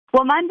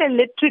Womandla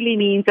literally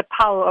means the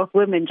power of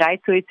women, right?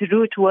 So its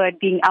root word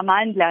being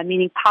amandla,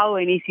 meaning power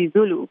in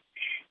isiZulu.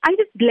 I'm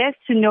just blessed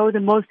to know the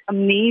most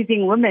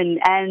amazing women,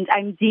 and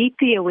I'm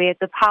deeply aware of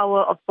the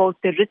power of both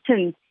the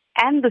written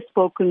and the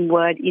spoken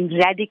word in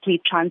radically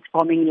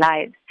transforming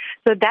lives.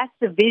 So that's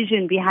the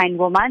vision behind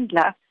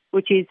Womandla,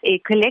 which is a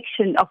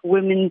collection of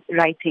women's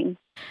writing.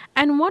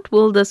 And what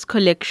will this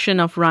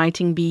collection of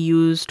writing be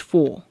used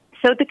for?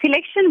 So the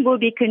collection will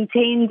be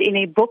contained in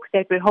a book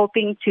that we're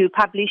hoping to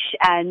publish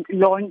and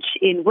launch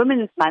in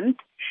Women's Month.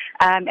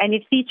 And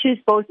it features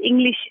both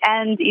English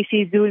and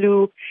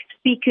isiZulu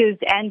speakers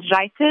and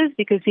writers,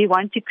 because we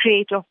want to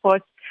create, of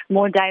course,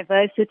 more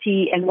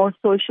diversity and more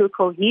social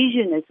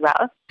cohesion as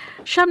well.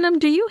 Shabnam,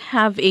 do you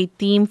have a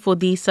theme for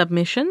these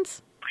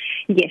submissions?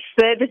 Yes,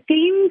 so the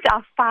themes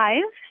are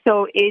 5.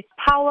 So it's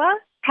power,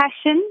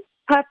 passion,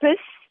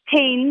 purpose,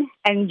 pain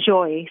and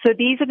joy. So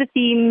these are the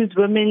themes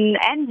women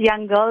and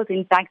young girls,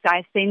 in fact,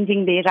 are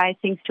sending their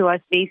writings to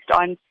us based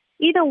on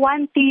either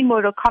one theme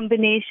or a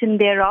combination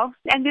thereof.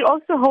 And we're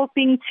also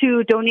hoping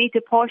to donate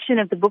a portion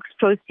of the book's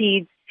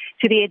proceeds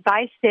to the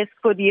Advice Desk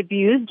for the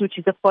Abused, which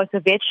is, of course, a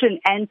veteran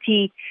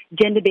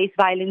anti-gender-based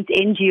violence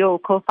NGO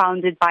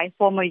co-founded by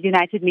former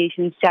United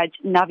Nations Judge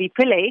Navi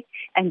Pillay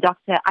and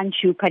Dr.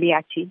 Anshu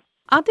Padiachi.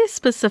 Are there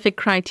specific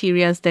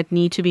criteria that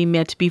need to be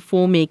met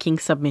before making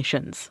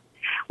submissions?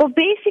 Well,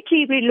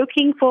 basically, we're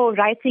looking for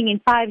writing in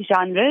 5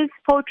 genres: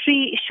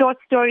 poetry, short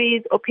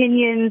stories,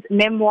 opinions,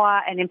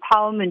 memoir, and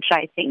empowerment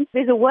writing.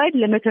 There's a word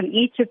limit on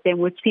each of them,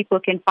 which people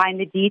can find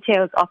the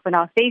details of on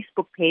our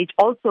Facebook page,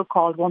 also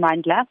called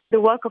Womandla. The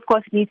work, of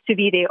course, needs to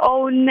be their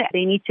own.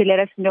 They need to let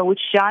us know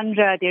which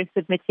genre they're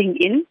submitting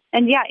in.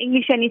 And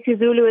English and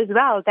isiZulu as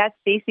well. That's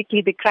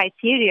basically the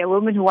criteria.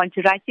 Women who want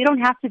to write, you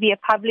don't have to be a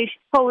published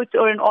poet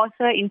or an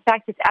author. In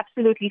fact, it's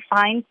absolutely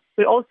fine.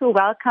 We also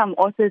welcome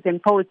authors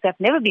and poets that have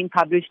never been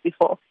published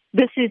before.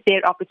 This is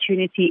their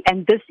opportunity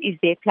and this is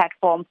their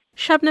platform.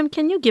 Shabnam,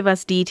 can you give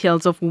us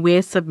details of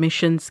where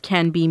submissions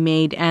can be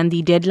made and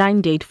the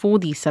deadline date for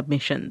these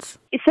submissions?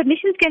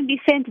 Submissions can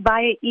be sent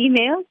via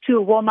email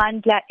to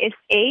Womandla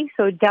SA,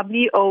 so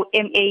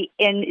WOMANDLA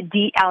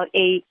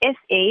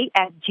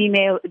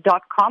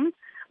 @gmail.com.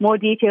 More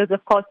details,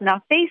 of course, on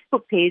our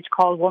Facebook page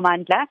called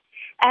Womandla.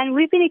 And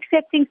we've been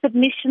accepting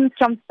submissions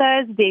from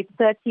Thursday,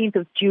 13th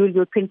of June.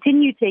 We'll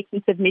continue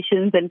taking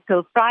submissions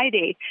until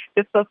Friday,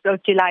 the 5th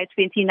of July,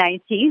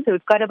 2019. So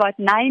we've got about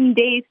 9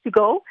 days to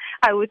go.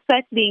 I would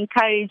certainly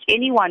encourage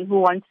anyone who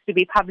wants to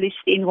be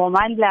published in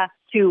Womandla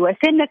to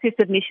send us your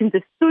submissions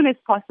as soon as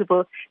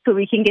possible so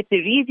we can get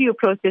the review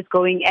process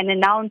going and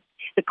announce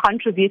the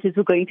contributors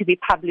who are going to be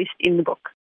published in the book.